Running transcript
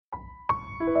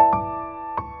Welcome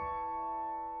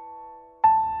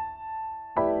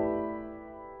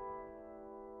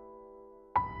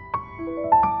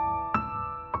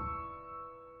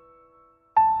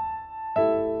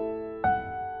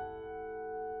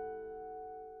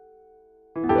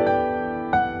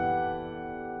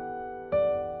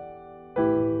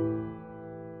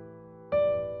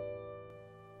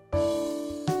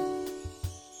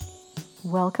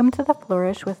to the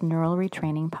Flourish with Neural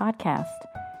Retraining podcast.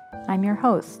 I'm your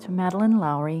host, Madeline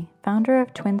Lowry, founder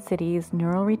of Twin Cities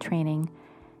Neural Retraining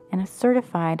and a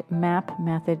certified MAP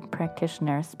method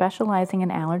practitioner specializing in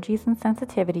allergies and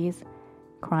sensitivities,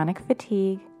 chronic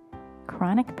fatigue,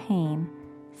 chronic pain,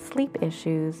 sleep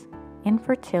issues,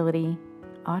 infertility,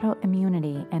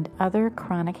 autoimmunity, and other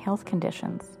chronic health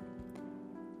conditions.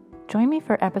 Join me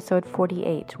for episode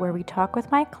 48, where we talk with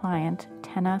my client,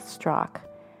 Tenna Strock,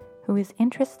 who is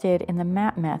interested in the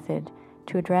MAP method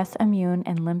to address immune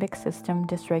and limbic system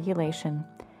dysregulation,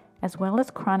 as well as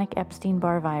chronic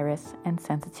Epstein-Barr virus and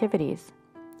sensitivities.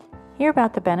 Hear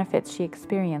about the benefits she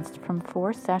experienced from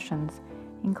 4 sessions,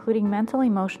 including mental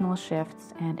emotional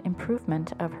shifts and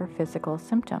improvement of her physical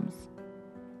symptoms.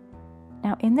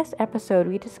 Now, in this episode,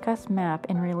 we discuss MAP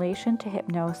in relation to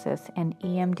hypnosis and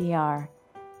EMDR.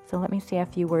 So let me say a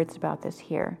few words about this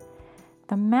here.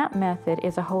 The MAP method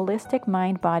is a holistic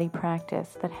mind-body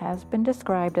practice that has been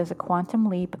described as a quantum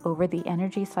leap over the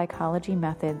energy psychology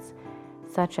methods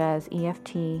such as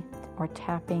EFT or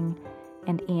tapping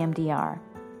and EMDR.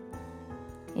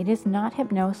 It is not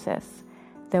hypnosis,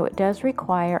 though it does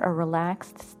require a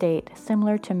relaxed state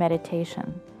similar to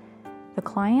meditation. The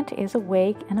client is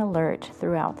awake and alert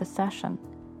throughout the session.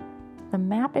 The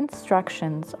MAP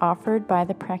instructions offered by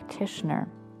the practitioner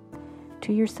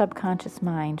to your subconscious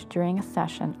mind during a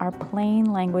session are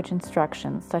plain language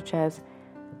instructions such as,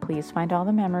 please find all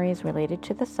the memories related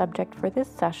to the subject for this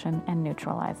session and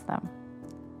neutralize them.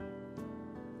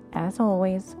 As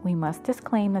always, we must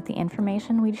disclaim that the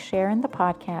information we share in the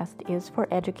podcast is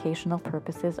for educational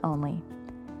purposes only.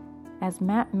 As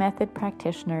MAP method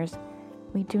practitioners,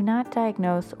 we do not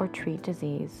diagnose or treat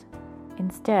disease.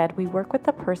 Instead, we work with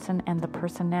the person and the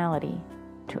personality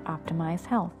to optimize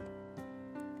health.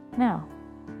 Now,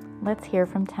 let's hear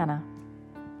from Tenna.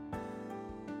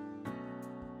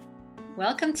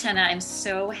 Welcome, Tenna. I'm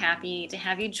so happy to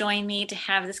have you join me to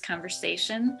have this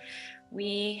conversation.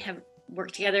 We have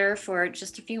worked together for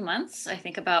just a few months, I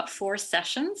think about 4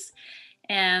 sessions.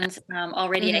 And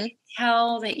already I can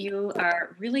tell that you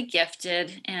are really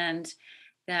gifted and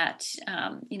that,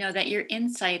 that your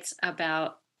insights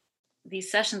about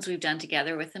these sessions we've done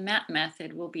together with the MAP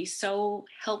method will be so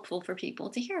helpful for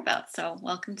people to hear about. So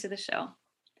welcome to the show.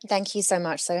 Thank you so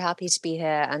much. So happy to be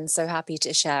here and so happy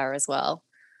to share as well.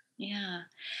 Yeah.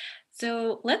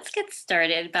 So let's get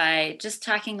started by just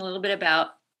talking a little bit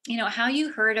about, how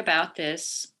you heard about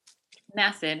this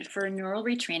method for neural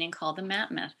retraining called the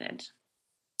MAP method.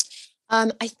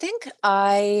 I think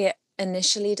I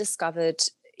initially discovered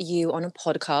you on a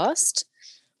podcast.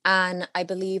 And I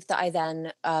believe that I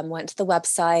then went to the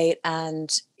website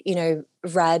and,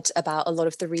 read about a lot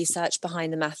of the research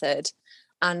behind the method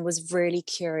and was really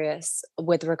curious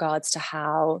with regards to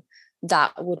how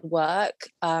that would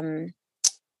work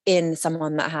in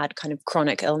someone that had kind of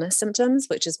chronic illness symptoms,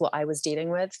 which is what I was dealing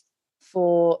with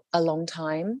for a long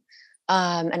time.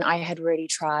 And I had really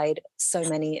tried so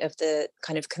many of the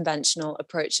kind of conventional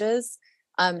approaches,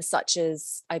 such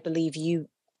as I believe you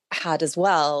had as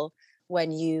well, when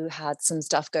you had some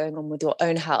stuff going on with your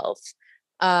own health.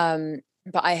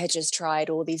 But I had just tried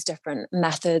all these different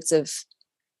methods of,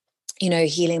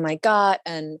 healing my gut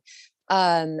and,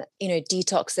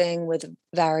 detoxing with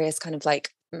various kind of like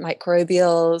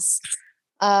microbials.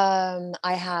 I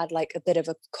had like a bit of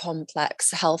a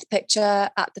complex health picture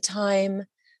at the time.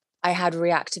 I had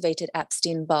reactivated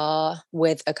Epstein-Barr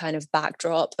with a kind of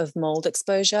backdrop of mold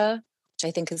exposure, which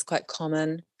I think is quite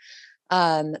common,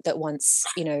 that once,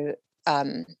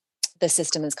 the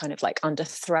system is kind of like under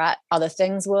threat, other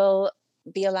things will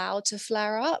be allowed to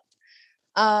flare up.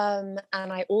 And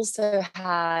I also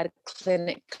had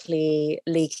clinically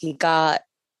leaky gut.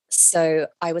 So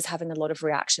I was having a lot of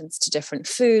reactions to different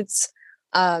foods.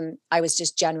 I was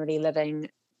just generally living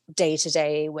day to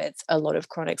day with a lot of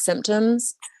chronic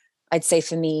symptoms. I'd say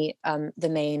for me, the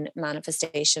main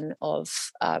manifestation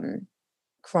of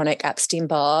chronic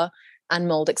Epstein-Barr and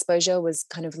mold exposure was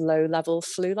kind of low-level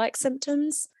flu-like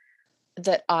symptoms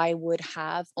that I would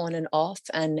have on and off,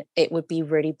 and it would be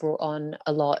really brought on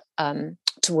a lot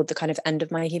toward the kind of end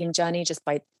of my healing journey just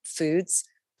by foods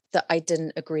that I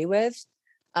didn't agree with,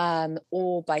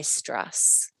 or by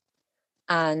stress.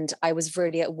 And I was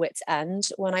really at wit's end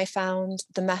when I found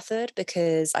the method,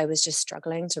 because I was just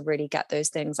struggling to really get those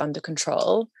things under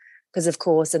control. Because, of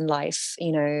course, in life,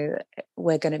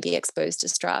 we're going to be exposed to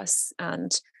stress,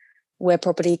 and we're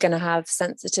probably going to have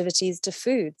sensitivities to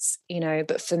foods,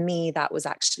 but for me, that was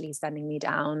actually sending me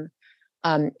down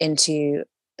into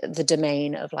the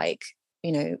domain of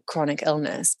chronic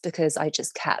illness, because I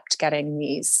just kept getting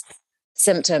these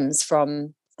symptoms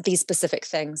from these specific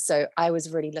things. So I was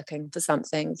really looking for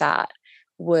something that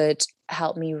would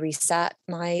help me reset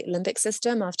my limbic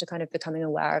system after kind of becoming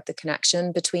aware of the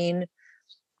connection between,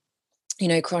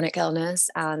 chronic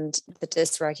illness and the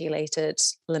dysregulated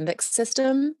limbic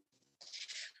system.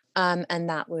 And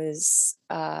that was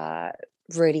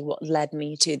really what led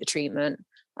me to the treatment.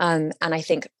 And I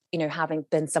think, having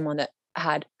been someone that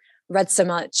had read so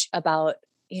much about,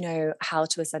 how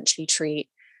to essentially treat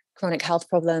chronic health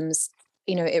problems,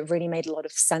 it really made a lot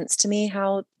of sense to me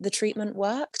how the treatment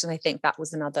worked. And I think that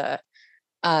was another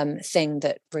thing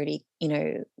that really,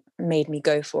 made me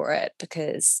go for it,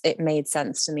 because it made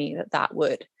sense to me that that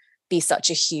would be such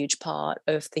a huge part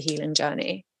of the healing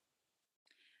journey.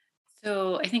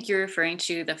 So I think you're referring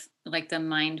to the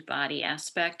mind body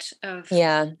aspect of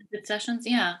Yeah. the sessions.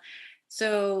 Yeah.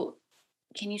 So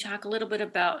can you talk a little bit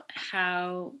about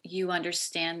how you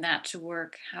understand that to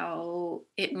work, how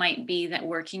it might be that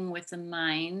working with the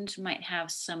mind might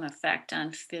have some effect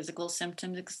on physical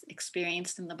symptoms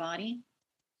experienced in the body?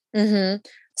 hmm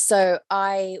So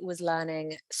I was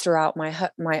learning throughout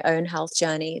my own health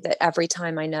journey that every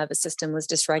time my nervous system was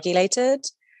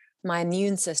dysregulated, my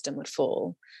immune system would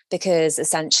fall, because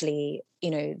essentially,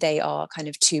 they are kind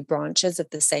of two branches of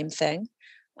the same thing.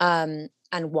 And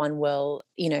one will,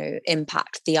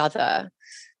 impact the other.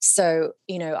 So,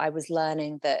 I was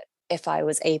learning that if I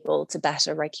was able to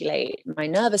better regulate my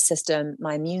nervous system,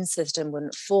 my immune system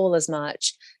wouldn't fall as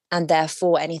much. And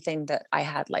therefore, anything that I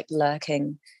had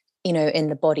lurking, in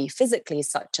the body physically,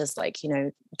 such as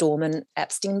dormant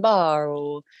Epstein-Barr,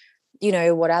 or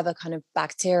whatever kind of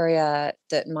bacteria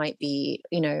that might be,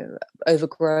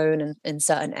 overgrown in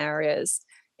certain areas.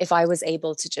 If I was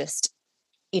able to just,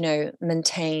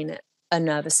 maintain a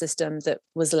nervous system that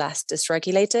was less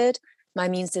dysregulated, my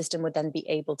immune system would then be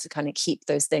able to kind of keep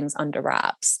those things under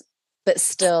wraps. But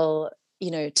still,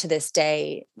 to this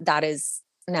day, that is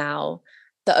now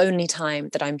the only time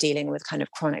that I'm dealing with kind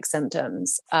of chronic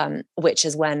symptoms, which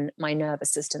is when my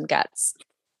nervous system gets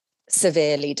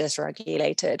severely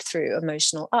dysregulated through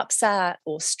emotional upset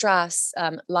or stress.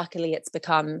 Luckily, it's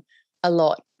become a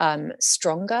lot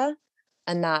stronger,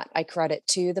 and that I credit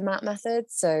to the MAP method.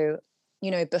 So,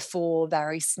 before,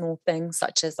 very small things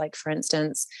such as, for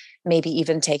instance, maybe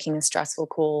even taking a stressful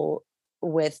call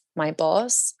with my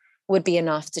boss would be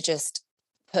enough to just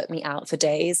put me out for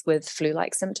days with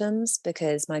flu-like symptoms,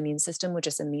 because my immune system would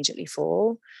just immediately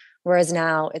fall. Whereas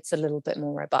now it's a little bit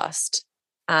more robust,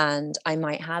 and I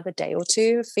might have a day or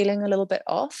two feeling a little bit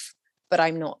off, but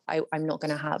I'm not going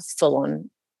to have full on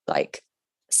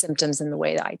symptoms in the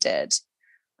way that I did.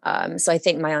 So I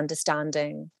think my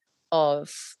understanding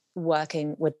of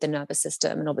working with the nervous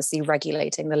system and obviously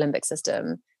regulating the limbic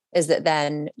system is that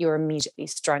then you're immediately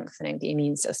strengthening the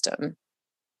immune system.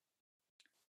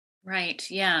 Right.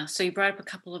 Yeah. So you brought up a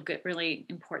couple of good, really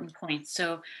important points.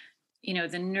 So,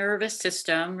 the nervous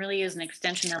system really is an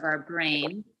extension of our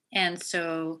brain. And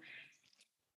so,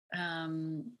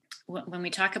 when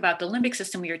we talk about the limbic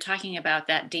system, we were talking about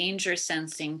that danger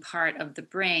sensing part of the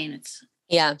brain. It's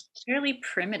Yeah. fairly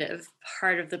primitive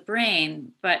part of the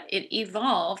brain, but it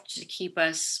evolved to keep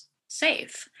us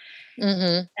safe.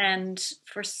 hmm And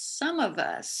for some of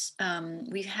us,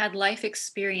 we've had life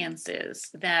experiences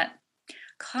that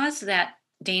cause that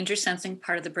danger sensing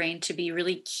part of the brain to be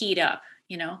really keyed up,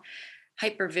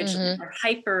 hyper vigilant hmm or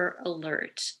hyper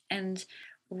alert. And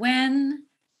when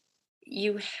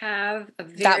you have a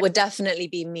That very would definitely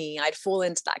be me. I'd fall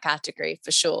into that category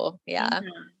for sure. Yeah.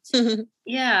 Mhm.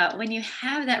 Yeah, when you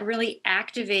have that really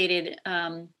activated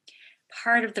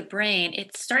part of the brain,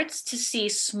 it starts to see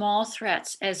small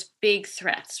threats as big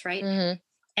threats, right? hmm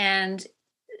And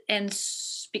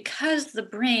because the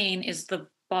brain is the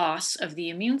boss of the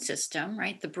immune system,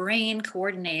 right? The brain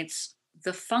coordinates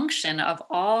the function of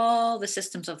all the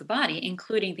systems of the body,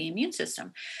 including the immune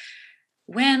system.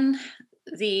 When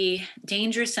the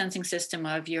danger sensing system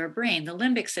of your brain, the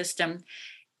limbic system,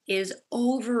 is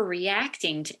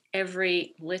overreacting to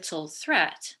every little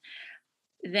threat,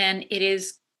 then it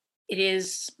is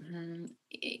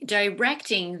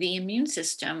directing the immune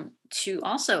system to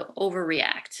also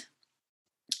overreact,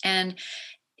 and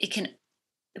it can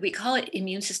we call it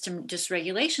immune system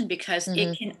dysregulation because Mm-hmm.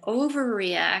 it can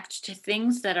overreact to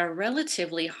things that are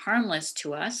relatively harmless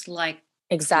to us, like food,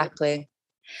 Exactly.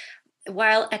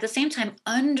 while at the same time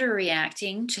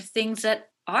underreacting to things that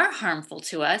are harmful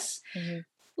to us, Mm-hmm.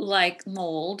 like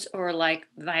mold or like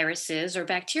viruses or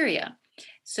bacteria.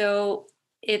 So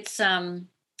it's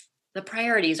the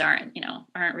priorities aren't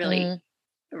really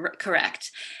Mm-hmm.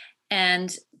 correct.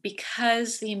 And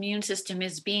because the immune system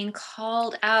is being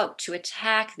called out to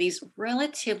attack these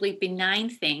relatively benign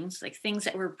things, like things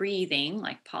that we're breathing,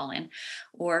 like pollen,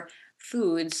 or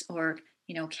foods, or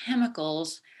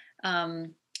chemicals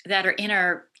that are in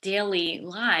our daily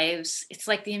lives, it's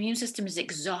like the immune system is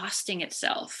exhausting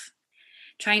itself,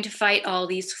 trying to fight all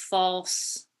these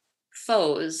false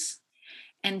foes,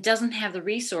 and doesn't have the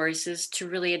resources to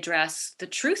really address the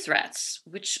true threats,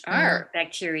 which Mm-hmm. are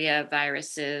bacteria,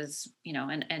 viruses,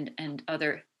 and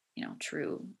other,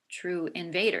 true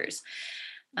invaders.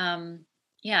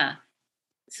 Yeah.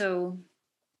 So,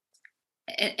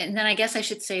 and then I guess I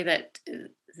should say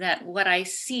that what I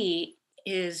see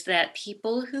is that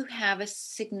people who have a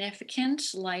significant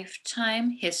lifetime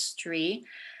history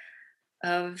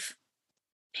of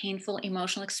painful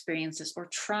emotional experiences or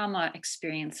trauma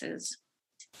experiences,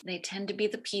 they tend to be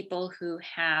the people who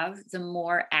have the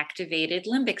more activated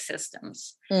limbic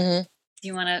systems. Mm-hmm. Do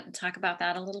you want to talk about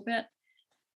that a little bit?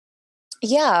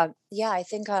 Yeah, I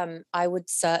think I would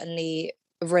certainly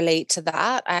relate to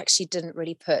that. I actually didn't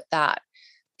really put that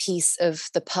piece of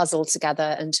the puzzle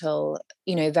together until,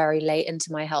 very late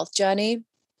into my health journey.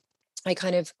 I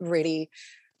kind of really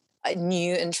I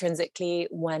knew intrinsically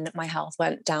when my health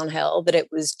went downhill that it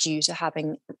was due to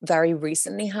having very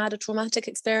recently had a traumatic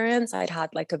experience. I'd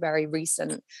had like a very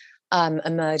recent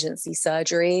emergency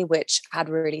surgery, which had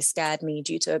really scared me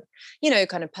due to,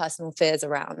 kind of personal fears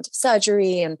around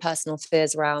surgery and personal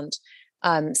fears around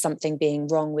something being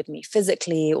wrong with me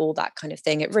physically, all that kind of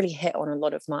thing. It really hit on a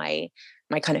lot of my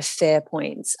kind of fear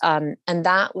points. And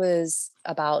that was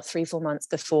about 3-4 months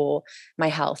before my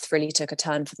health really took a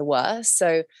turn for the worse.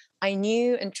 So I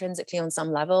knew intrinsically on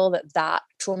some level that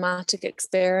traumatic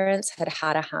experience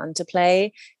had a hand to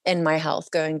play in my health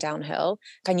going downhill.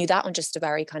 I knew that on just a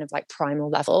very kind of like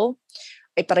primal level,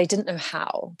 but I didn't know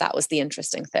how. That was the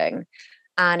interesting thing.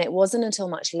 And it wasn't until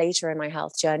much later in my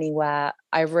health journey where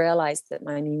I realized that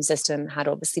my immune system had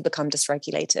obviously become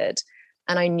dysregulated.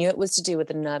 And I knew it was to do with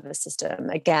the nervous system.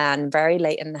 Again, very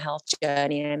late in the health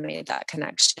journey, I made that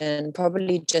connection,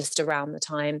 probably just around the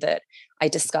time that I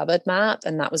discovered MAP.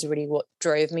 And that was really what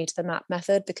drove me to the MAP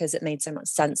method, because it made so much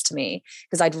sense to me,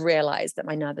 because I'd realized that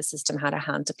my nervous system had a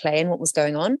hand to play in what was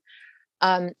going on.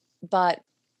 But,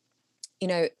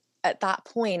 at that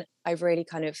point, I really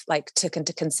kind of like took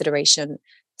into consideration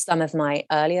some of my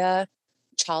earlier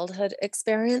childhood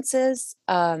experiences.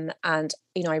 And,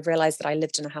 I realized that I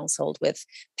lived in a household with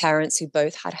parents who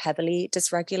both had heavily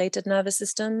dysregulated nervous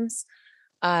systems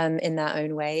in their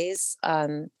own ways,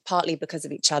 partly because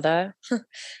of each other.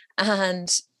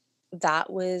 And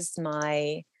that was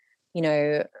my, you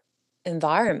know,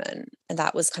 environment. And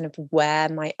that was kind of where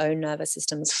my own nervous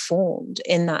system was formed,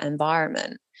 in that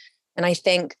environment. And I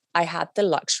think I had the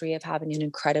luxury of having an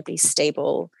incredibly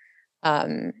stable,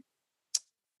 um,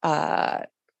 a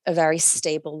very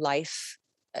stable life,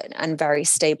 and very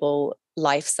stable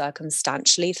life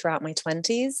circumstantially throughout my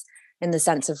 20s, in the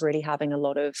sense of really having a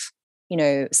lot of,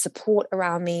 support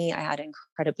around me. I had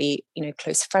incredibly,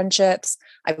 close friendships.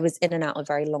 I was in and out of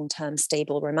very long-term,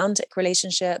 stable romantic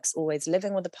relationships, always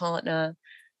living with a partner.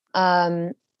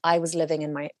 Um, I was living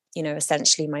in my,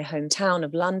 essentially my hometown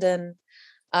of London.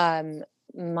 Um,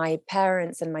 my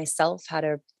parents and myself had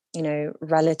a,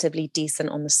 relatively decent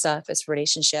on the surface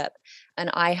relationship. And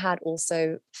I had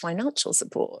also financial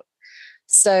support.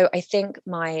 So I think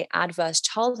my adverse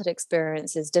childhood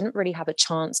experiences didn't really have a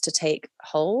chance to take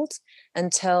hold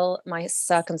until my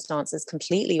circumstances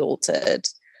completely altered.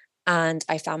 And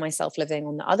I found myself living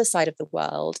on the other side of the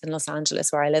world in Los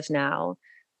Angeles, where I live now,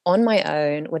 on my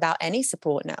own, without any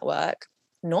support network,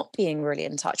 not being really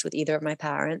in touch with either of my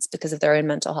parents because of their own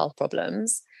mental health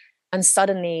problems. And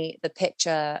suddenly the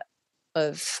picture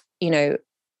of,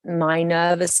 my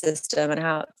nervous system and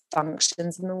how it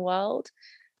functions in the world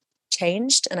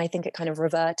changed. And I think it kind of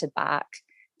reverted back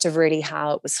to really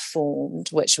how it was formed,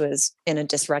 which was in a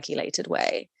dysregulated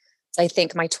way. So I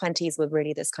think my 20s were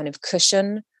really this kind of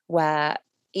cushion where,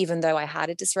 even though I had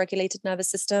a dysregulated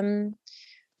nervous system,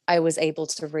 I was able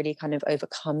to really kind of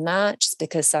overcome that, just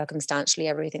because circumstantially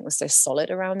everything was so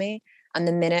solid around me. And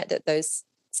the minute that those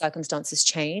circumstances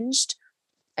changed,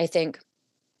 I think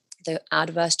the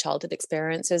adverse childhood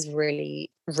experiences really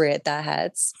reared their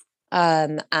heads.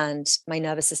 And my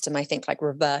nervous system, I think, like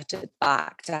reverted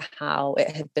back to how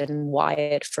it had been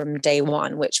wired from day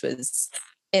one, which was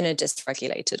in a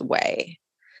dysregulated way.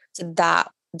 So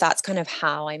that's kind of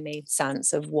how I made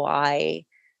sense of why,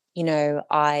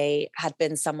 I had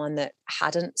been someone that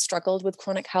hadn't struggled with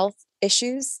chronic health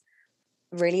issues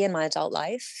really in my adult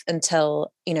life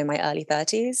until, my early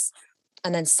 30s.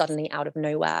 And then suddenly out of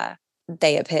nowhere,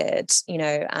 they appeared,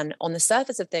 and on the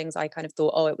surface of things, I kind of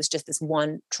thought, oh, it was just this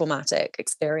one traumatic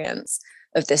experience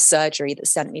of this surgery that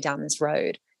sent me down this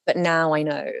road. But now I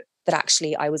know that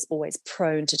actually I was always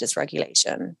prone to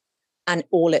dysregulation. And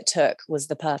all it took was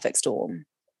the perfect storm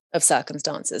of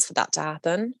circumstances for that to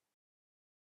happen.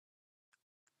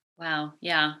 Wow.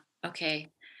 Yeah. Okay.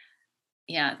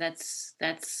 Yeah, that's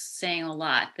saying a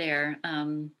lot there.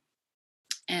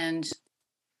 And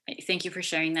thank you for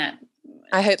sharing that.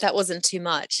 I hope that wasn't too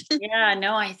much. Yeah,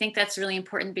 no, I think that's really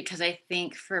important, because I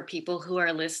think for people who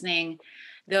are listening,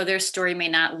 though their story may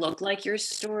not look like your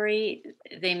story,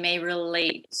 they may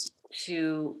relate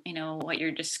to, what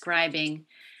you're describing,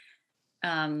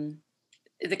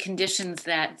 the conditions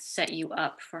that set you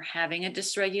up for having a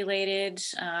dysregulated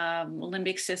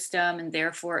limbic system and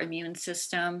therefore immune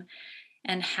system,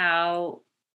 and how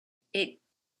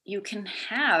you can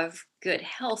have good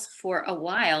health for a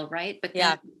while, right? But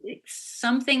then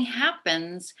something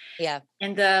happens,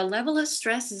 and the level of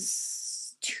stress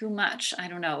is too much. I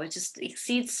don't know. It just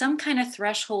exceeds some kind of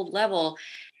threshold level.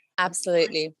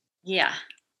 Absolutely. Yeah.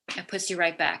 It puts you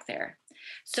right back there.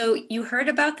 So you heard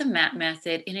about the MAP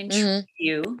method in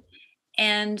interview,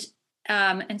 and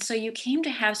so you came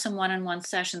to have some one-on-one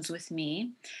sessions with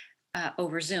me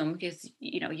over Zoom, because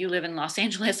you live in Los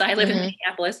Angeles, I live in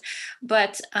Minneapolis.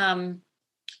 But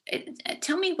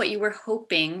tell me what you were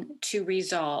hoping to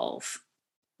resolve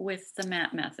with the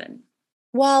MAP method.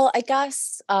 Well, I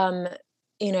guess I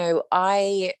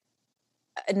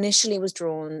initially was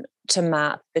drawn to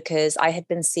MAP because I had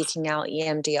been seeking out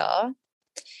EMDR,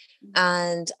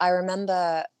 and I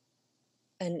remember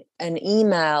an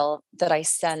email that I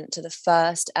sent to the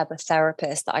first ever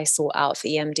therapist that I sought out for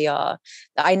EMDR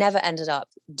that I never ended up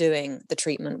doing the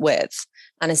treatment with.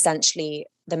 And essentially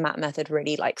the MAP method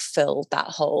really like filled that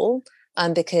hole.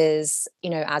 Because,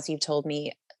 as you've told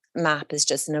me, MAP is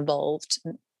just an evolved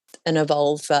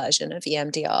version of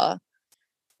EMDR.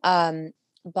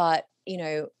 But,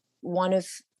 one of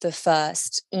the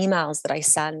first emails that I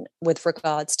sent with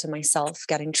regards to myself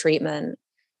getting treatment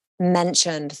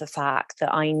mentioned the fact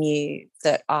that I knew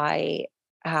that I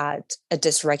had a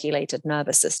dysregulated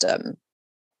nervous system.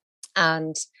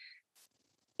 And,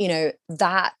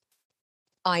 that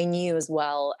I knew as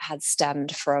well had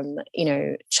stemmed from,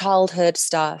 childhood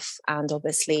stuff, and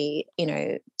obviously,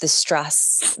 the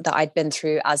stress that I'd been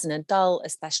through as an adult,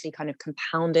 especially kind of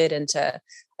compounded into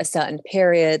a certain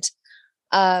period.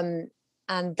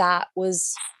 And that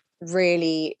was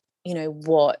really,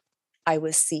 what I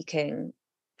was seeking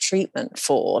treatment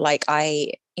for. Like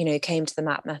I, came to the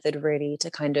MAP method really to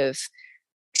kind of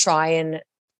try and,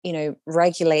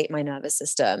 regulate my nervous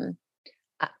system,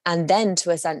 and then to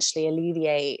essentially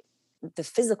alleviate the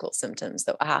physical symptoms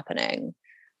that were happening.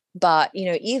 But,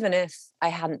 even if I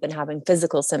hadn't been having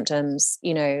physical symptoms,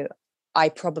 I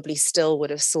probably still would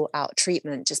have sought out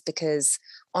treatment, just because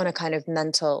on a kind of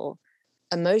mental,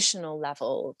 emotional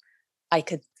level, I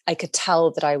could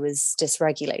tell that I was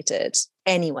dysregulated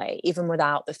anyway, even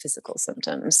without the physical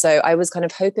symptoms. So I was kind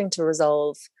of hoping to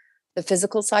resolve the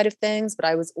physical side of things, but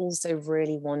I was also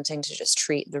really wanting to just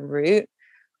treat the root,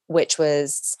 which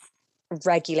was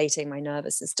regulating my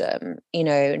nervous system,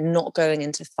 not going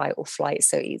into fight or flight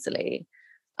so easily,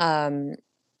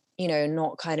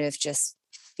 not kind of just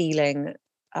feeling,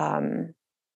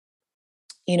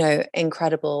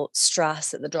 incredible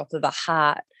stress at the drop of a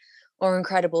hat, or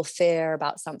incredible fear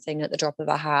about something at the drop of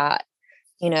a hat,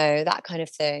 that kind of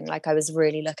thing. Like I was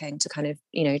really looking to kind of,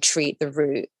 treat the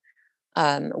root,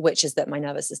 which is that my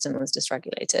nervous system was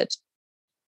dysregulated.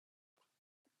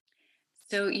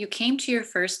 So you came to your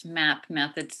first MAP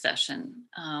method session.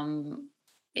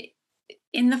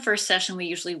 In the first session, we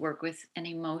usually work with an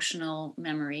emotional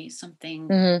memory, something,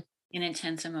 an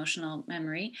intense emotional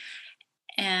memory.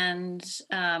 And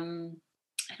I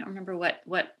don't remember what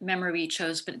memory we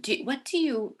chose, but what do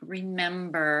you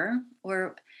remember,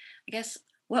 or I guess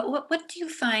what do you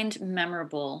find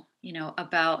memorable,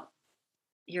 about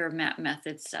your MAP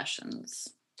method sessions?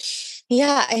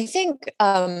 Yeah, I think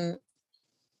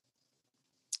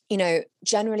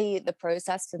generally the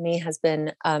process for me has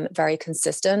been very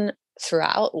consistent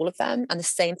throughout all of them, and the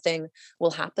same thing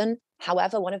will happen.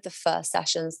 However, one of the first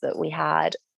sessions that we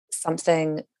had,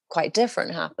 something quite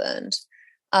different happened.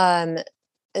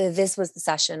 this was the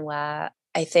session where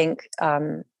I think,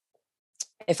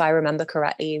 if I remember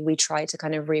correctly, we tried to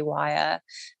kind of rewire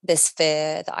this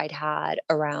fear that I'd had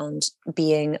around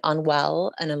being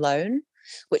unwell and alone,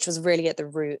 which was really at the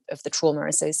root of the trauma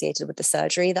associated with the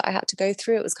surgery that I had to go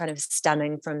through. It was kind of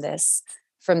stemming from this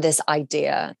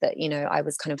idea that, I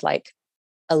was kind of like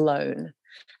alone.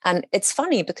 And it's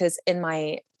funny because in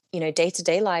my,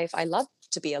 day-to-day life, I love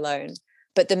to be alone.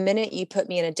 But the minute you put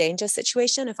me in a danger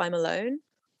situation, if I'm alone,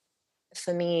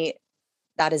 for me,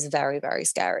 that is very, very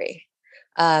scary.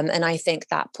 And I think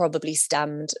that probably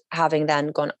stemmed, having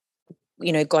then gone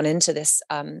into this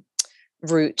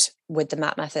route with the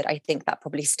MAP method. I think that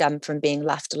probably stemmed from being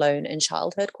left alone in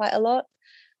childhood quite a lot.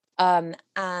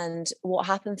 And what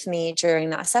happened for me during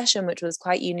that session, which was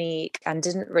quite unique and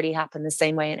didn't really happen the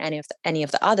same way in any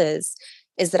of the others,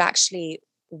 is that actually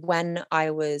when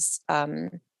I was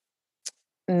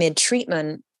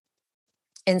mid-treatment,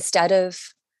 instead of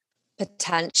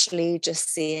potentially just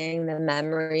seeing the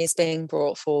memories being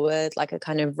brought forward like a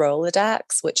kind of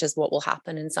Rolodex, which is what will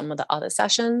happen in some of the other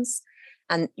sessions,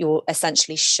 and you're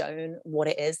essentially shown what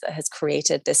it is that has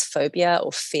created this phobia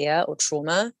or fear or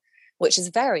trauma, which is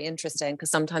very interesting because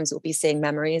sometimes you'll be seeing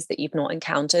memories that you've not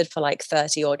encountered for like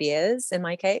 30 odd years in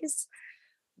my case.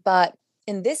 But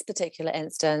in this particular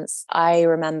instance, I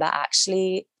remember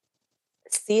actually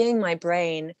seeing my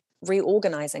brain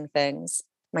reorganizing things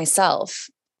myself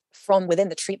from within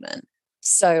the treatment.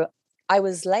 So I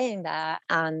was laying there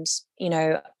and,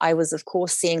 I was, of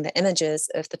course, seeing the images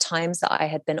of the times that I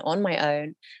had been on my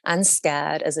own and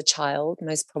scared as a child,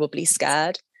 most probably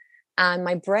scared. And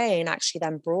my brain actually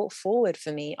then brought forward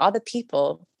for me other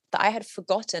people that I had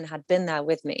forgotten had been there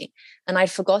with me. And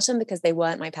I'd forgotten because they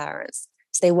weren't my parents.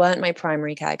 So they weren't my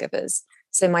primary caregivers.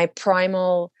 So my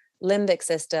primal limbic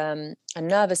system and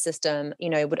nervous system,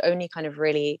 would only kind of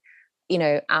really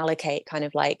allocate kind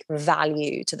of like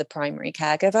value to the primary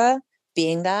caregiver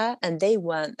being there, and they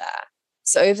weren't there.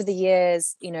 So over the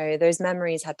years, those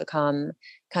memories had become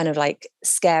kind of like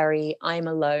scary, I'm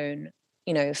alone,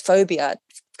 phobia,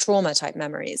 trauma type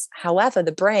memories. However,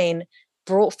 the brain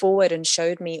brought forward and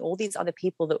showed me all these other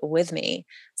people that were with me,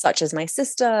 such as my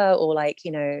sister or like,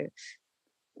 the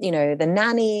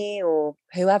nanny or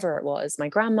whoever it was, my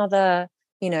grandmother.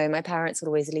 My parents would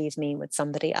always leave me with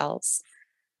somebody else.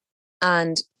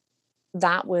 And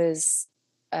that was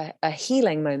a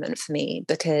healing moment for me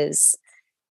because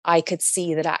I could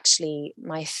see that actually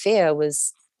my fear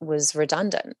was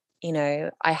redundant.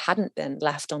 I hadn't been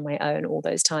left on my own all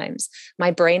those times.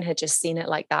 My brain had just seen it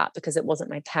like that because it wasn't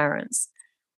my parents.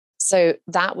 So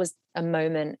that was a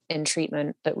moment in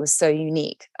treatment that was so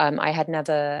unique. I had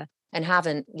never and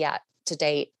haven't yet to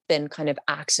date been kind of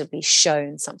actively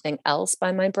shown something else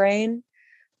by my brain.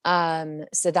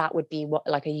 So that would be what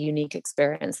like a unique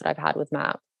experience that I've had with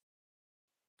MAP.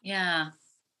 Yeah.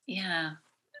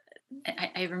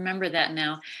 I remember that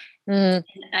now. Mm.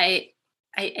 I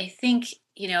think,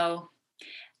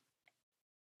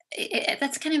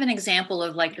 that's kind of an example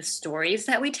of like the stories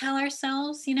that we tell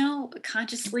ourselves,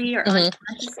 consciously or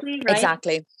unconsciously, right?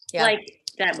 Exactly. Yeah. Like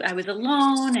that I was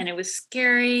alone and it was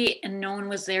scary and no one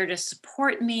was there to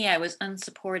support me. I was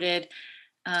unsupported.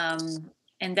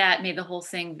 And that made the whole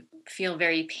thing feel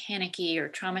very panicky or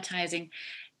traumatizing.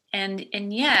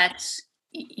 And yet,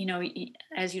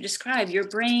 as you described, your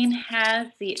brain has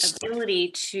the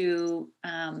ability to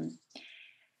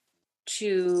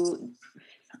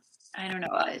I don't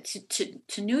know,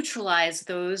 to neutralize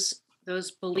those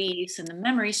beliefs and the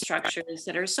memory structures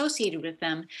that are associated with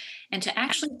them, and to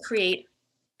actually create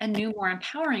a new, more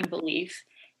empowering belief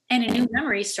and a new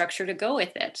memory structure to go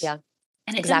with it. Yeah.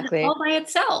 And it exactly. does it all by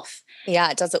itself. Yeah,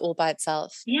 it does it all by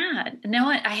itself. Yeah. No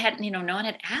one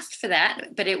had asked for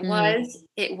that, but it was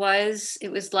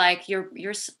like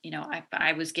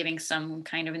I was giving some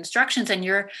kind of instructions and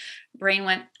your brain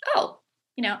went, oh,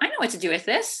 I know what to do with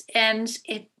this. And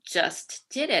it just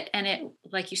did it. And it,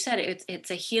 like you said, it's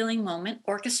a healing moment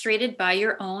orchestrated by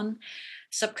your own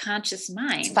subconscious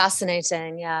mind. It's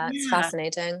fascinating. Yeah. It's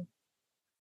fascinating.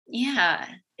 Yeah,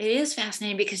 it is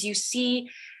fascinating because you see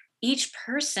each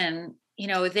person,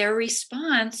 their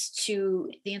response to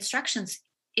the instructions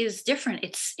is different.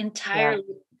 It's entirely,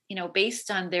 based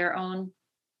on their own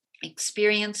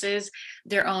experiences,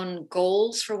 their own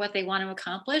goals for what they want to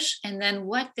accomplish, and then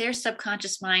what their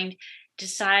subconscious mind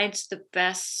decides the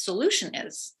best solution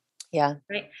is. Yeah.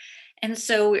 Right. And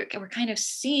so we're kind of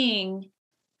seeing.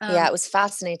 Yeah, it was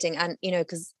fascinating. And,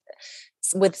 because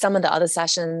with some of the other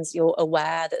sessions, you're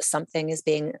aware that something is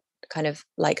being kind of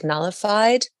like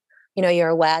nullified. You're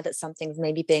aware that something's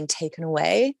maybe being taken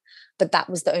away, but that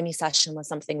was the only session where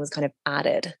something was kind of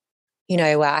added.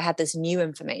 where I had this new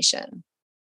information,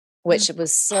 which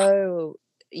was so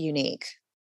unique.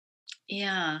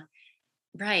 Yeah.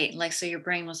 Right. Like, so your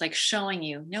brain was like showing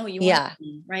you, no, you weren't,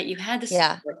 Yeah. right? You had this.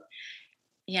 Yeah.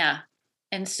 Yeah.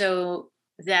 And so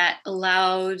that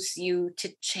allows you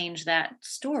to change that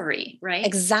story, right?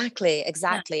 Exactly.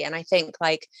 Yeah. And I think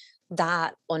like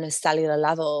that on a cellular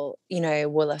level,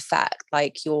 will affect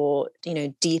like your,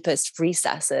 deepest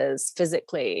recesses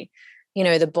physically.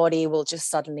 The body will just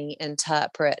suddenly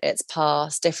interpret its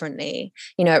past differently.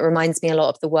 It reminds me a lot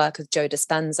of the work of Joe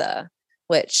Dispenza,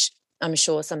 which I'm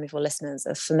sure some of your listeners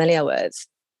are familiar with.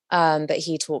 But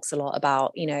he talks a lot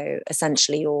about,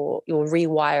 essentially you're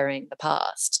rewiring the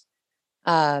past.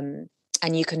 And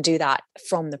you can do that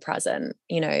from the present,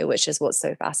 which is what's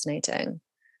so fascinating.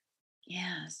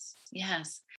 Yes.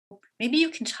 Yes. Maybe you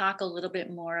can talk a little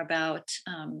bit more about,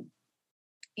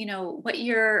 what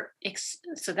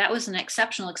so that was an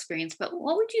exceptional experience, but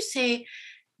what would you say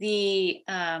the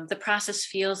process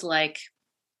feels like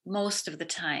most of the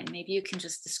time? Maybe you can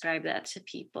just describe that to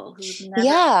people who've never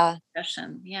Yeah. had a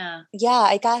session. Yeah.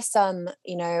 I guess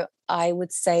I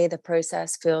would say the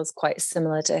process feels quite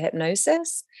similar to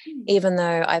hypnosis, even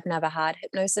though I've never had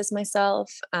hypnosis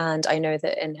myself. And I know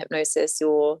that in hypnosis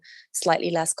you're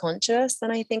slightly less conscious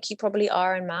than I think you probably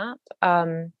are in MAP.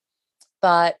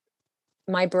 But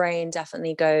my brain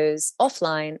definitely goes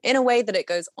offline in a way that it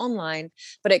goes online,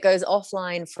 but it goes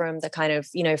offline from the kind of,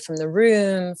 from the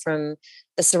room, from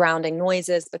the surrounding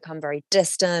noises become very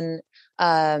distant.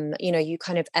 You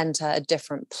kind of enter a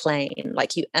different plane,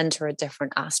 like you enter a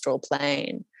different astral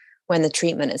plane when the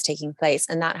treatment is taking place.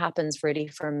 And that happens really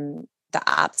from the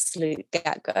absolute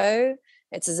get-go.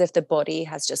 It's as if the body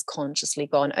has just consciously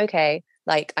gone, okay,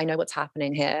 like I know what's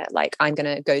happening here. Like I'm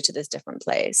going to go to this different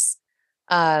place.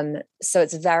 So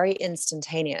it's very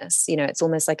instantaneous. It's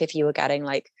almost like if you were getting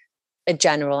like a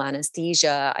general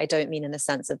anesthesia. I don't mean in the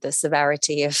sense of the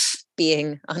severity of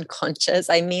being unconscious.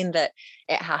 I mean that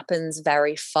it happens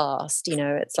very fast.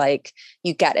 It's like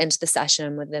you get into the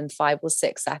session within 5 or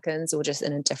 6 seconds, or just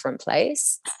in a different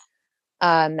place,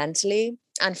 mentally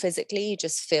and physically. You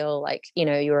just feel like,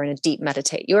 you're in a deep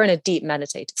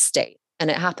meditative state, and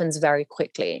it happens very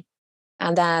quickly.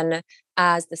 And then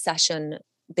as the session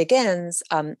begins,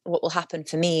 what will happen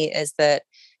for me is that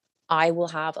I will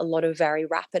have a lot of very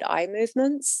rapid eye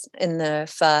movements in the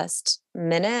first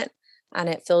minute. And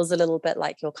it feels a little bit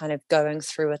like you're kind of going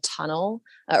through a tunnel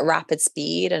at rapid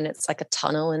speed. And it's like a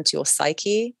tunnel into your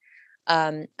psyche.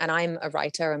 And I'm a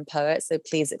writer and poet, so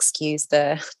please excuse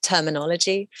the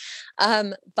terminology.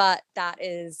 But that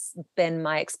has been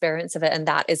my experience of it. And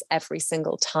that is every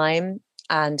single time.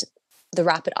 And the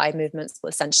rapid eye movements will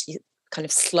essentially kind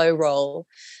of slow roll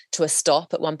to a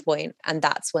stop at one point, and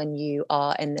that's when you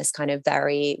are in this kind of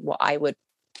very, what I would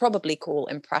probably call,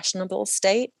 impressionable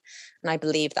state. And I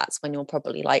believe that's when you're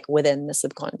probably like within the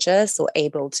subconscious, or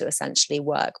able to essentially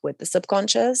work with the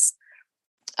subconscious.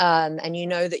 And you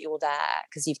know that you're there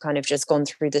because you've kind of just gone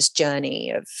through this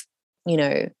journey of,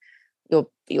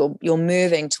 you're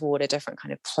moving toward a different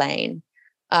kind of plane.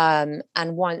 And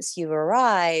once you've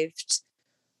arrived,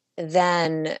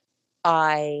 then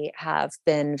I have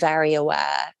been very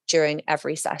aware during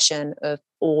every session of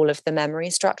all of the memory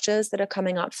structures that are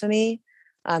coming up for me,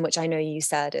 which I know you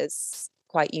said is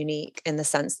quite unique in the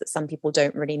sense that some people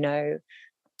don't really know,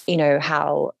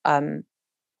 how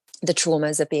the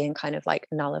traumas are being kind of like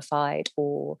nullified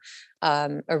or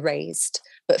erased.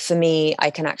 But for me,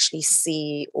 I can actually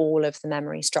see all of the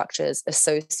memory structures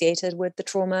associated with the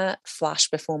trauma flash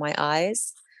before my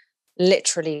eyes,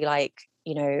 literally like,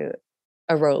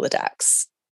 a Rolodex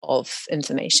of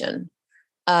information.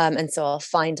 And so I'll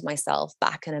find myself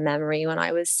back in a memory when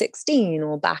I was 16,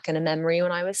 or back in a memory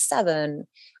when I was 7.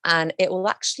 And it will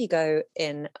actually go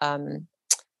in, and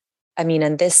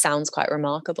this sounds quite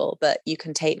remarkable, but you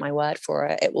can take my word for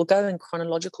it. It will go in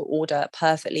chronological order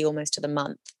perfectly, almost to the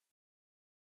month.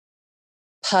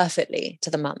 Perfectly to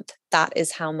the month. That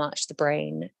is how much the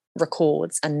brain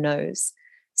records and knows.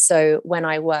 So when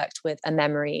I worked with a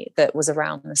memory that was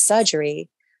around the surgery,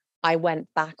 I went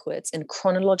backwards in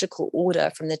chronological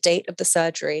order from the date of the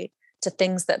surgery to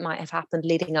things that might have happened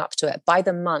leading up to it by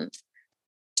the month,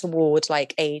 toward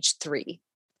like age 3,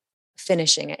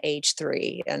 finishing at age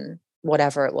 3, and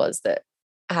whatever it was that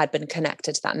had been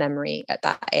connected to that memory at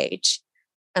that age.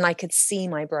 And I could see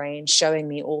my brain showing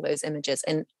me all those images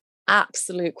in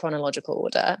absolute chronological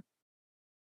order.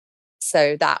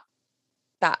 So that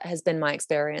has been my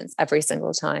experience every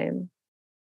single time.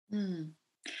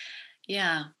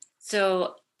 Yeah.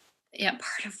 So, yeah,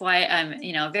 part of why I'm,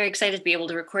 very excited to be able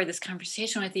to record this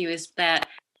conversation with you is that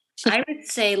I would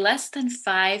say less than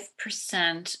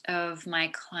 5% of my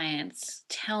clients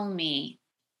tell me,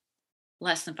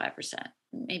 less than 5%,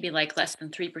 maybe like less than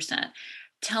 3%,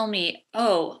 tell me,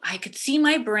 oh, I could see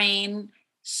my brain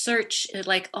search,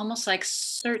 like almost like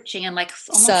searching and like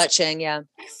almost Searching, yeah.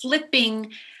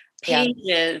 flipping Yeah,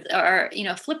 pages, or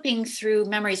flipping through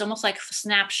memories, almost like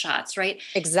snapshots, right?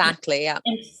 exactly. Yeah.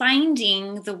 And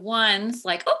finding the ones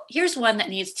like, oh, here's one that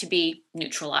needs to be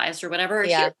neutralized or whatever, or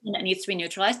Yeah, here's one that needs to be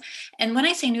neutralized. And when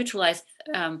I say neutralized,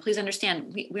 please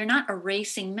understand, we're not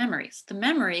erasing memories. The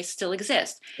memories still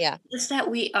exist. yeah, Just that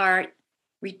we are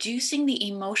reducing the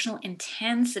emotional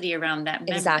intensity around that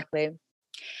memory exactly.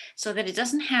 so that it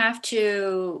doesn't have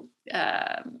to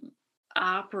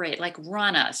operate, like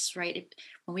run us, right?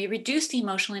 When we reduce the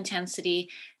emotional intensity,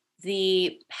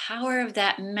 the power of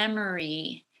that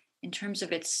memory in terms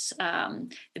of its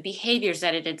the behaviors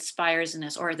that it inspires in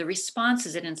us, or the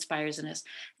responses it inspires in us,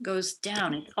 goes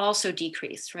down. It also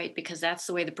decreased, right? Because that's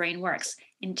the way the brain works.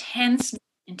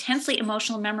 Intensely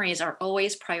emotional memories are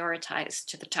always prioritized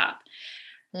to the top.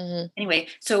 Hmm. Anyway,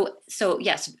 so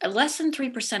yes, less than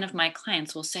 3% of my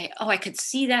clients will say, oh, I could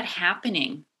see that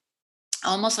happening,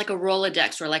 almost like a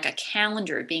Rolodex or like a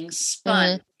calendar being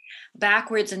spun Hmm.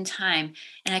 backwards in time,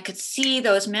 and I could see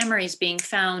those memories being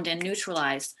found and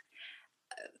neutralized.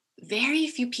 Very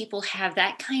few people have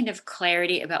that kind of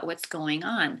clarity about what's going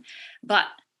on. But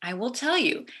I will tell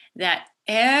you that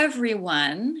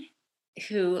everyone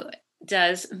who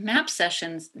does map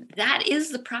sessions, that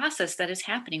is the process that is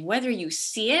happening, whether you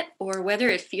see it or whether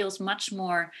it feels much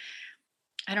more,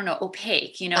 I don't know,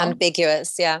 opaque,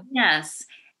 Ambiguous, yeah. Yes.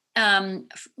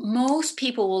 Most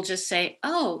people will just say,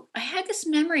 oh, I had this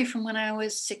memory from when I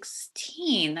was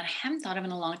 16 that I haven't thought of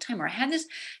in a long time, or I had this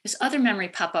other memory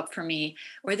pop up for me,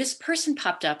 or this person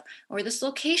popped up, or this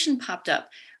location popped up,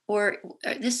 or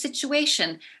this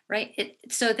situation, right?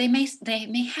 So they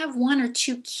may have one or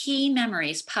two key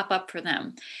memories pop up for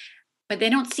them, but they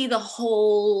don't see the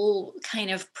whole kind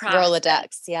of process.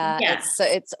 Rolodex, yeah. Yeah.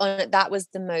 It's on, that was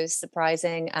the most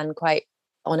surprising and quite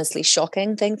honestly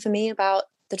shocking thing for me about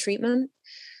the treatment.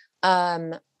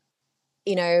 Um,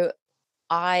 you know,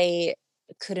 I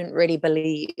couldn't really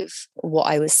believe what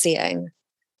I was seeing.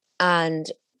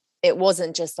 And it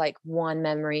wasn't just like one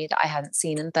memory that I hadn't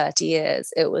seen in 30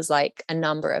 years. It was like a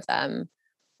number of them,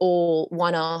 all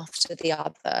one after the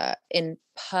other in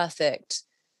perfect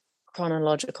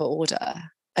chronological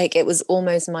order. Like it was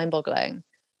almost mind boggling.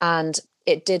 And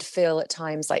it did feel at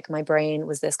times like my brain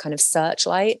was this kind of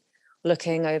searchlight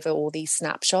looking over all these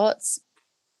snapshots,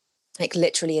 like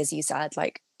literally, as you said,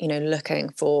 like, looking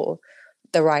for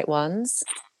the right ones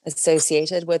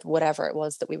associated with whatever it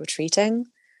was that we were treating.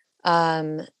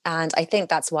 And I think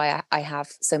that's why I have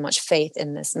so much faith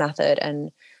in this method.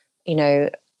 And, you know,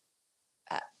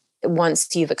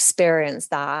 once you've experienced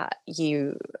that,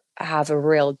 you have a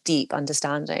real deep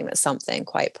understanding that something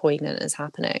quite poignant is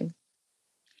happening.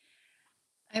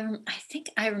 I think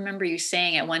I remember you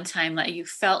saying at one time that you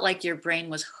felt like your brain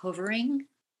was hovering.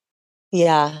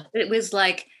 Yeah. It was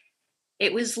like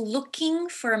it was looking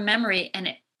for a memory,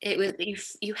 and it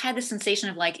was you had the sensation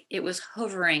of like it was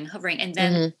hovering, and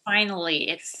then Hmm. finally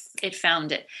it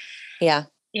found it. Yeah.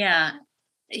 Yeah,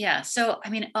 yeah. So I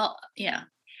mean, yeah.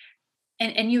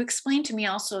 And you explained to me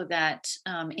also that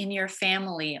in your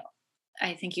family,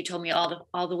 I think you told me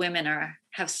all the women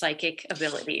have psychic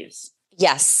abilities.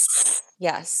 Yes.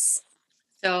 Yes.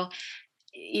 So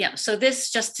yeah, so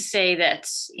this just to say that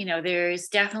there's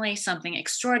definitely something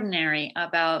extraordinary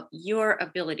about your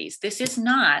abilities. This is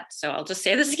not, so I'll just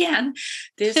say this again,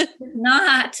 this is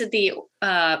not the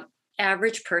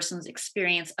average person's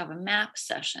experience of a map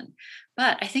session.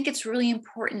 But I think it's really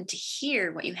important to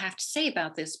hear what you have to say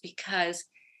about this, because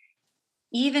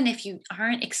even if you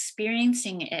aren't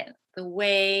experiencing it the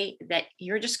way that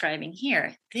you're describing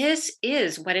here, this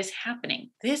is what is happening.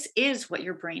 This is what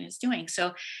your brain is doing.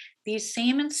 So these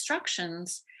same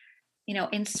instructions,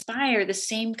 inspire the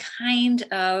same kind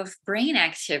of brain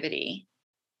activity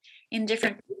in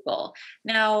different people.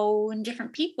 Now, in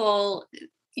different people,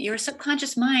 your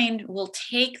subconscious mind will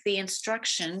take the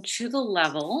instruction to the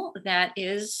level that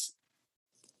is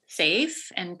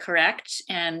safe and correct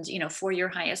and for your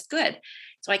highest good.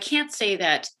 So I can't say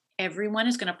that everyone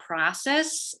is going to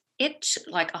process it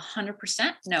like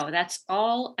 100%. No, that's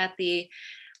all at the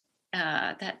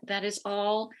that is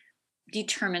all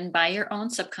determined by your own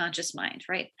subconscious mind,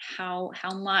 right? How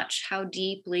much, how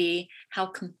deeply, how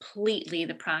completely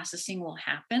the processing will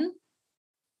happen.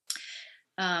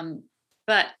 um,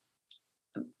 but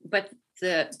but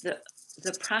the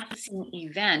processing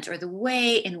event, or the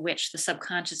way in which the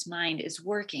subconscious mind is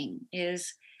working,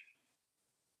 is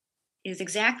is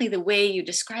exactly the way you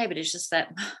describe it. It's just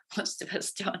that most of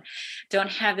us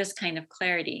don't have this kind of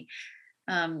clarity.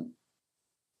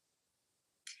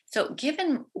 So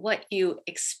given what you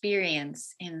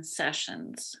experience in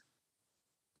sessions,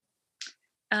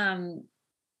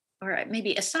 or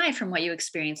maybe aside from what you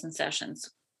experience in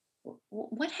sessions,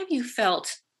 what have you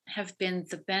felt have been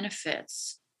the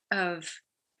benefits of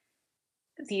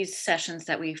these sessions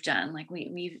that we've done? Like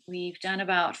we've done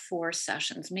about 4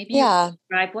 sessions. Maybe you Yeah.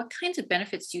 describe what kinds of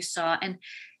benefits you saw, and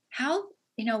how,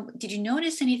 did you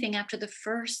notice anything after the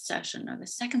first session or the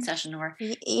second session, or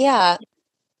Yeah.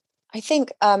 I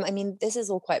think, I mean, this is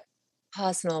all quite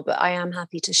personal, but I am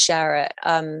happy to share it.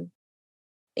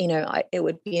 It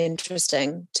would be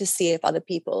interesting to see if other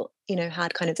people,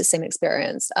 had kind of the same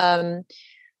experience.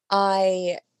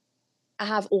 I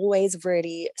have always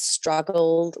really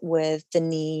struggled with the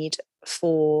need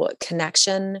for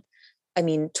connection. I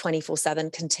mean,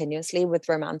 24/7 continuously with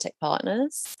romantic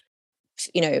partners,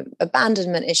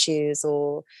 abandonment issues,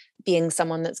 or being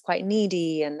someone that's quite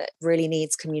needy and that really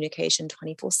needs communication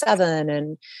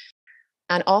 24/7.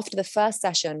 And after the first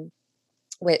session,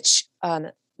 which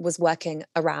was working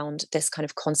around this kind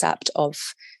of concept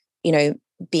of,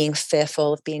 being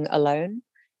fearful of being alone,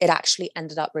 it actually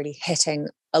ended up really hitting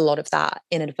a lot of that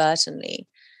inadvertently.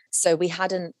 So we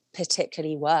hadn't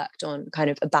particularly worked on kind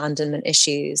of abandonment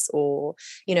issues, or,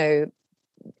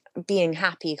 being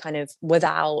happy kind of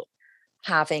without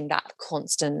having that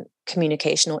constant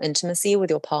communication or intimacy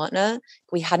with your partner.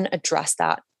 We hadn't addressed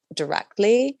that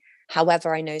directly.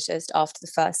 However, I noticed after the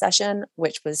first session,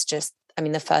 which was just, I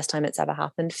mean, the first time it's ever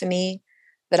happened for me,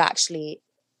 that actually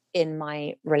in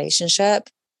my relationship,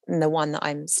 and the one that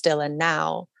I'm still in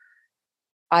now,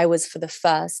 I was for the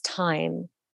first time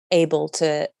able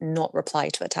to not reply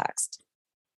to a text.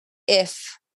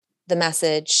 If the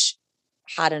message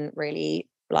hadn't really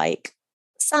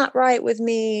sat right with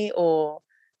me, or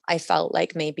I felt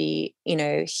like maybe,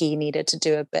 he needed to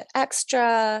do a bit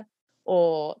extra,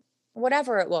 or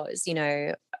whatever it was,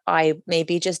 I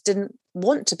maybe just didn't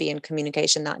want to be in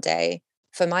communication that day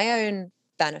for my own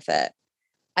benefit,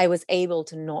 I was able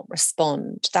to not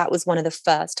respond. That was one of the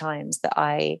first times that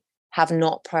I have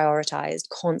not prioritized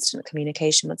constant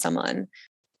communication with someone.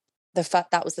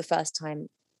 That was the first time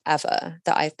ever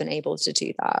that I've been able to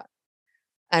do that.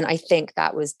 And I think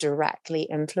that was directly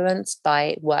influenced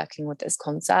by working with this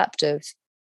concept of,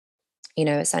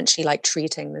 essentially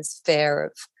treating this fear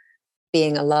of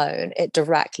being alone. It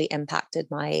directly impacted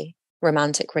my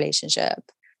romantic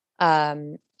relationship.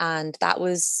 And that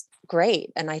was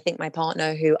great. And I think my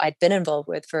partner, who I'd been involved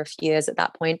with for a few years at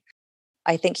that point,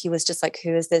 I think he was just like,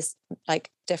 who is this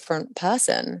different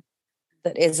person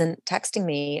that isn't texting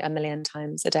me a million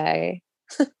times a day?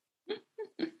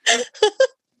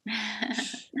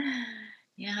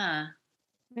 Yeah.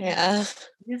 Yeah.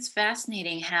 It's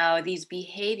fascinating how these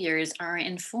behaviors are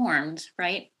informed,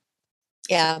 right?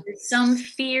 Yeah. So there's some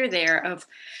fear there of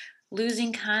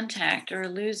losing contact, or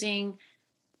losing,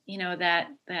 that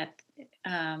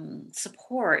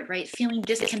support, right? Feeling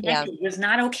disconnected was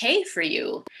not okay for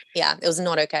you. Yeah, it was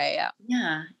not okay. Yeah.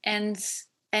 Yeah.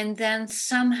 And then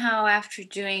somehow, after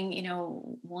doing,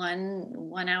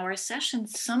 1 hour session,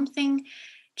 something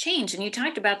changed. And you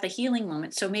talked about the healing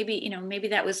moment. So maybe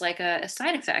that was like a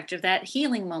side effect of that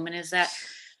healing moment, is that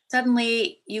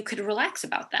suddenly you could relax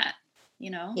about that,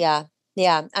 Yeah.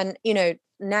 And,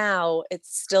 now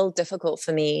it's still difficult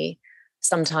for me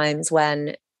sometimes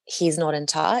when he's not in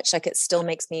touch. It still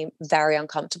makes me very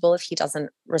uncomfortable if he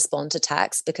doesn't respond to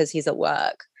text because he's at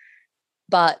work.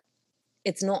 But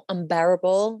it's not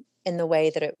unbearable in the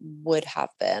way that it would have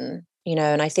been,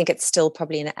 and I think it's still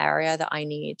probably an area that I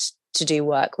need to do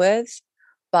work with.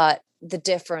 But the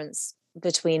difference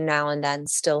between now and then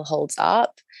still holds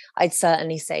up. I'd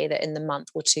certainly say that in the month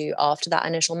or two after that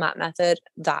initial MAP method,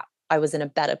 that I was in a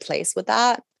better place with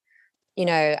that.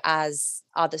 As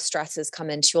other stresses come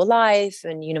into your life,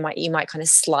 and you might kind of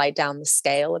slide down the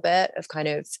scale a bit of kind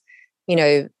of,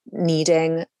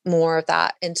 needing more of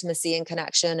that intimacy and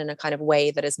connection in a kind of way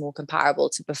that is more comparable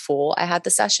to before I had the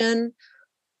session.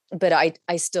 But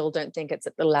I still don't think it's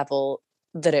at the level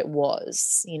that it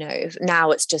was.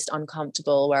 Now it's just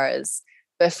uncomfortable, whereas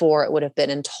before it would have been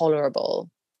intolerable,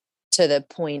 to the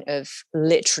point of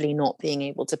literally not being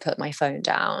able to put my phone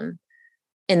down,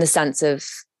 in the sense of,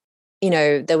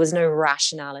 there was no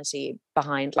rationality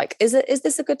behind, is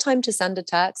this a good time to send a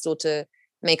text or to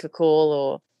make a call,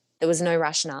 or there was no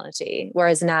rationality.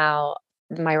 Whereas now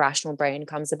my rational brain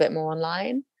comes a bit more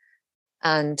online.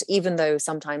 And even though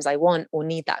sometimes I want or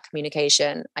need that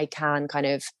communication, I can kind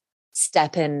of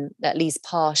step in at least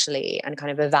partially and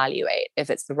kind of evaluate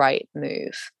if it's the right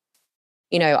move.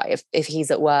 you know, if he's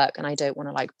at work and I don't want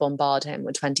to like bombard him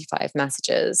with 25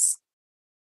 messages,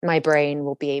 my brain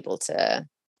will be able to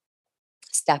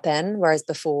step in. Whereas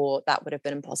before, that would have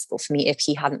been impossible for me if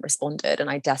he hadn't responded and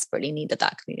I desperately needed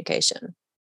that communication.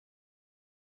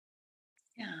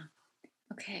 Yeah.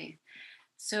 Okay.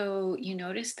 So you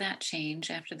noticed that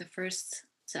change after the first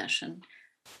session.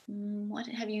 What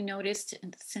have you noticed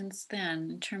since then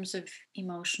in terms of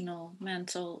emotional,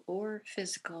 mental, or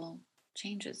physical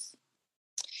changes?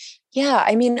 Yeah,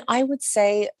 I mean, I would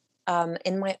say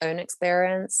in my own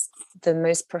experience, the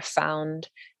most profound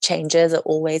changes are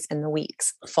always in the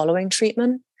weeks following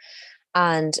treatment.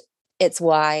 And it's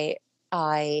why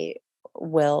I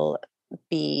will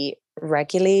be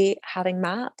regularly having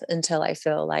MAP until I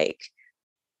feel like,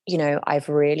 you know, I've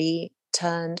really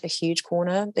turned a huge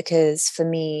corner. Because for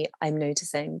me, I'm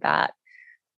noticing that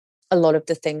a lot of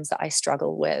the things that I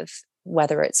struggle with,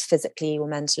 whether it's physically or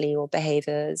mentally or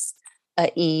behaviors, are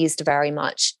eased very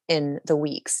much in the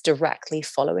weeks directly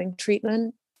following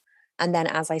treatment. And then,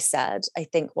 as I said, I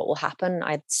think what will happen,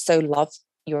 I'd so love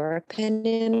your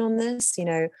opinion on this, you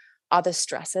know, other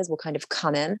stresses will kind of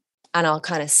come in and I'll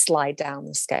kind of slide down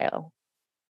the scale.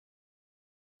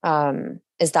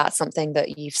 Is that something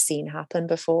that you've seen happen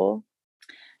before?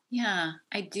 Yeah,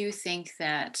 I do think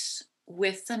that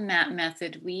with the MAP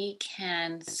method, we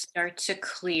can start to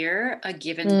clear a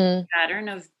given Mm, pattern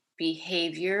of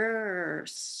behavior or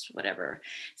whatever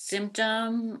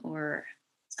symptom, or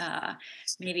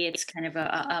maybe it's kind of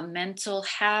a mental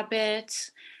habit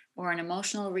or an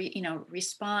emotional,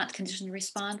 response, conditioned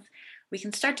response. We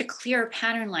can start to clear a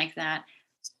pattern like that,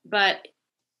 but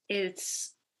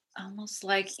it's almost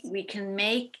like we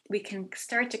can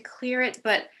start to clear it,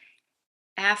 but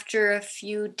after a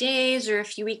few days or a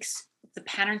few weeks, the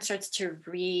pattern starts to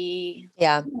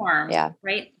yeah. reform, Yeah.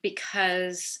 right?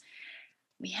 Because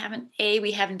we haven't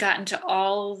gotten to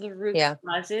all the root Yeah.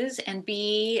 causes, and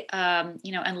B,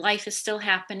 and life is still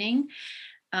happening.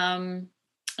 Um,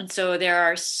 and so there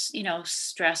are,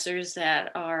 stressors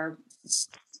that are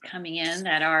coming in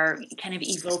that are kind of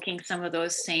evoking some of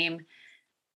those same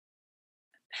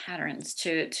patterns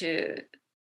to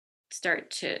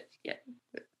start to, yeah,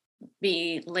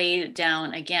 be laid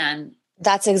down again.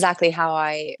 That's exactly how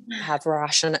I have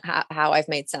how I've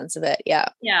made sense of it. Yeah.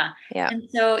 Yeah. Yeah. And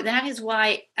so that is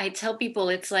why I tell people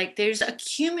it's like there's a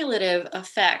cumulative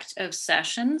effect of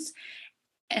sessions.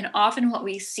 And often what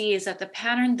we see is that the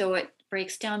pattern, though it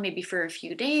breaks down maybe for a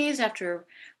few days, after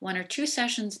one or two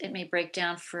sessions, it may break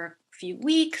down for a few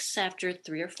weeks, after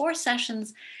 3 or 4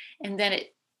 sessions. And then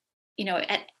it,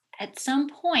 at some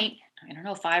point, I don't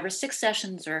know, 5 or 6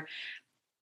 sessions or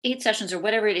 8 sessions or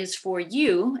whatever it is for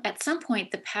you, at some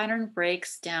point the pattern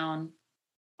breaks down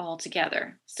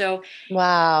altogether. So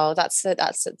Wow.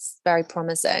 It's very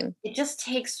promising. it just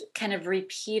takes kind of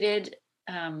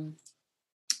um,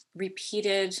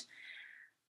 repeated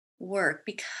work,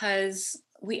 because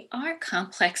we are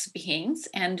complex beings,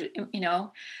 and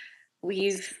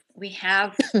we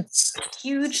have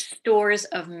huge stores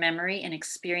of memory and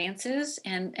experiences,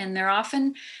 and they're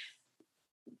often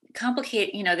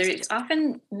complicated. There's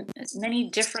often many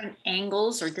different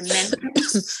angles or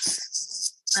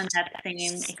dimensions on that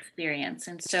same experience,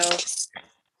 and so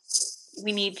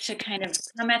we need to kind of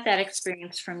come at that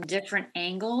experience from different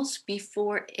angles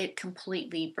before it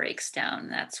completely breaks down.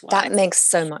 That's why. That makes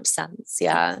so much sense.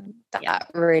 Yeah, Yeah.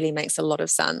 that really makes a lot of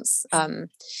sense.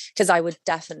 Because I would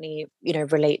definitely, you know,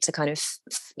 relate to kind of,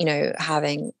 you know,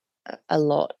 having a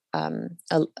lot,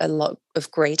 a lot of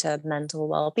greater mental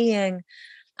well-being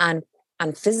and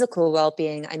physical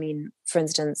well-being. I mean, for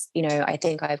instance, you know, I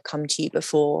think I've come to you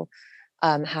before,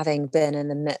 having been in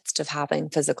the midst of having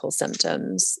physical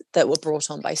symptoms that were brought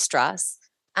on by stress,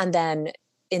 and then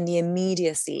in the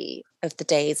immediacy of the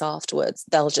days afterwards,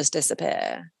 they'll just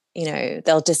disappear. You know,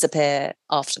 they'll disappear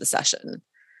after the session.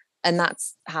 And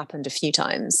that's happened a few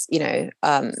times, you know,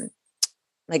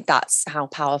 like that's how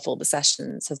powerful the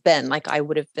sessions have been. Like I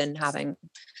would have been having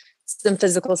some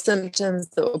physical symptoms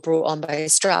that were brought on by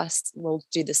stress. We'll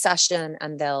do the session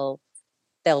and they'll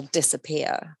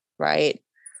disappear, right?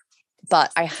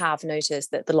 But I have noticed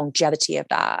that the longevity of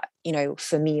that, you know,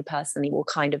 for me personally, will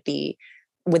kind of be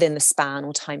within the span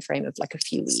or time frame of like a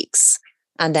few weeks,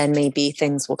 and then maybe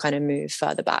things will kind of move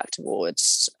further back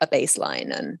towards a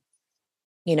baseline, and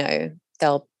you know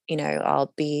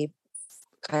I'll be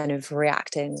kind of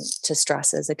reacting to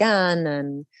stresses again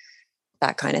and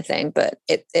that kind of thing. But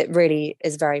it really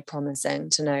is very promising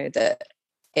to know that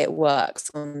it works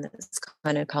on this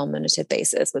kind of culminative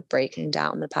basis with breaking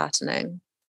down the patterning.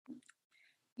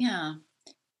 Yeah.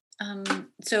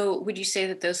 So would you say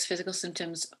that those physical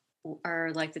symptoms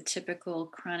are like the typical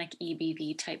chronic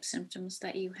EBV type symptoms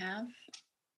that you have?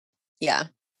 Yeah.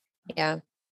 Yeah.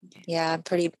 Okay. Yeah.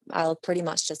 I'll pretty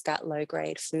much just get low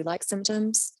grade flu-like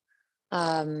symptoms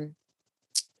for,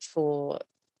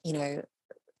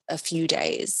 a few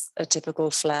days. A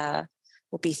typical flare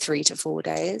will be 3 to 4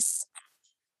 days.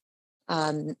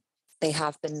 They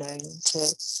have been known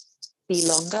to be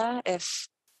longer if,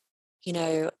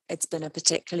 it's been a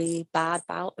particularly bad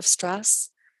bout of stress.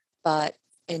 But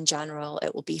in general,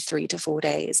 it will be 3 to 4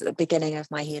 days. At the beginning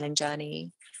of my healing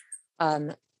journey,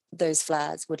 those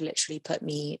flares would literally put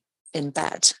me in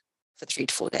bed for 3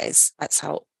 to 4 days. That's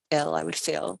how ill I would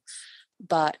feel.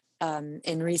 But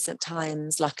in recent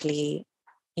times, luckily,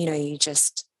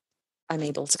 I'm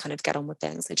able to kind of get on with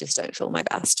things. I just don't feel my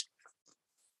best.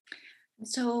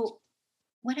 So,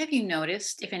 what have you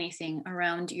noticed, if anything,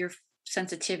 around your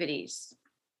sensitivities?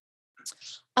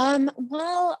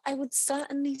 Well, I would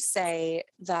certainly say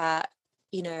that,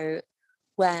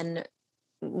 when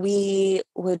we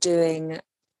were doing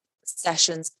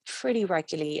sessions pretty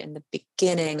regularly in the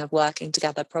beginning of working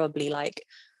together, probably like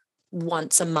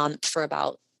once a month for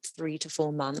about 3 to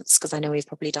 4 months, because I know we've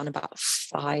probably done about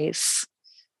 5.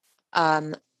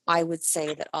 I would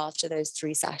say that after those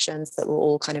 3 sessions that were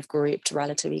all kind of grouped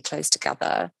relatively close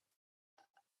together,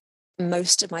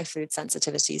 most of my food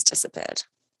sensitivities disappeared.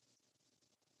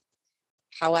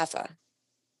 However,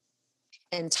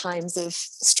 in times of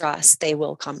stress, they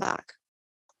will come back.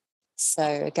 So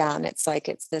again, it's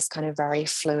this kind of very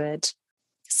fluid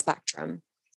spectrum.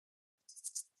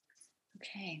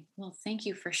 Okay, well, thank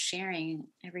you for sharing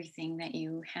everything that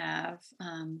you have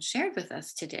shared with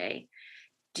us today.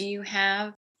 Do you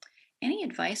have any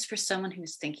advice for someone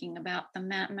who's thinking about the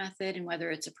MAP method and whether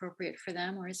it's appropriate for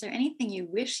them? Or is there anything you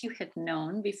wish you had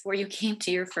known before you came to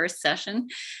your first session?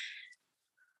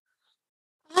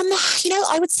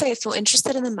 I would say if you're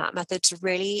interested in the MAP method, to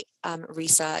really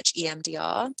research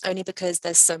EMDR, only because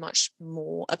there's so much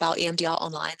more about EMDR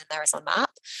online than there is on MAP.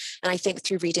 And I think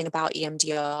through reading about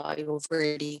EMDR, you will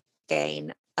really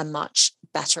gain a much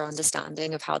better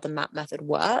understanding of how the MAP method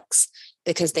works,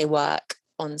 because they work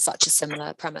on such a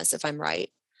similar premise, if I'm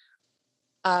right.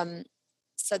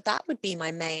 So that would be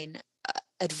my main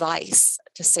advice,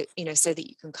 so that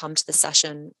you can come to the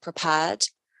session prepared.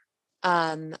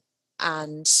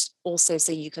 And also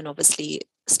so you can obviously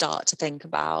start to think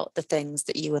about the things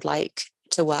that you would like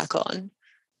to work on.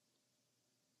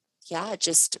 Yeah,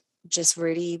 just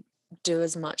really do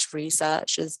as much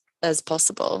research as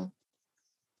possible.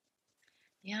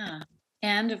 Yeah.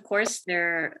 And of course,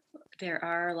 there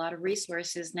are a lot of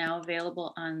resources now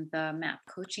available on the MAP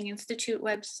Coaching Institute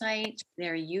website,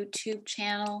 their YouTube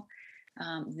channel,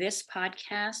 this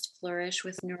podcast, Flourish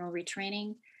with Neural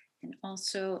Retraining, and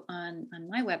also on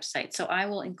my website. So I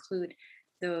will include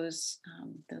those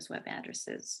web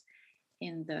addresses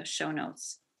in the show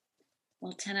notes.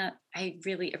 Well, Tenna, I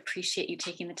really appreciate you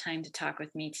taking the time to talk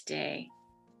with me today.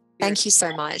 Thank you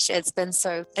so much. It's been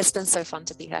so fun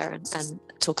to be here and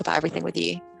talk about everything with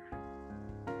you.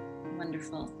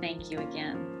 Wonderful. Thank you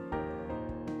again.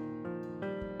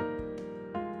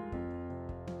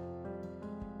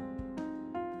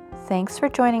 Thanks for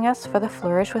joining us for the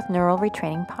Flourish with Neural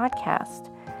Retraining podcast.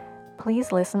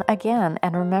 Please listen again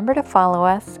and remember to follow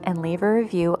us and leave a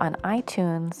review on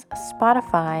iTunes,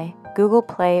 Spotify, Google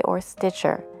Play, or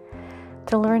Stitcher.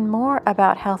 To learn more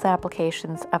about health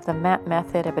applications of the MAP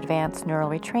method of advanced neural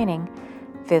retraining,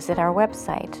 visit our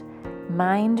website,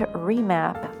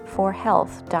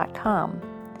 mindremapforhealth.com.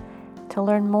 To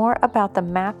learn more about the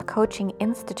MAP Coaching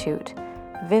Institute,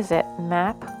 visit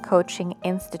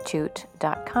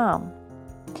mapcoachinginstitute.com.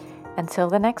 Until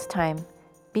the next time,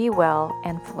 be well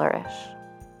and flourish.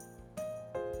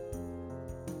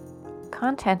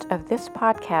 Content of this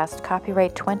podcast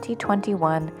copyright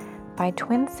 2021 by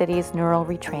Twin Cities Neural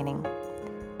Retraining.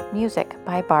 Music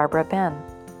by Barbara Ben.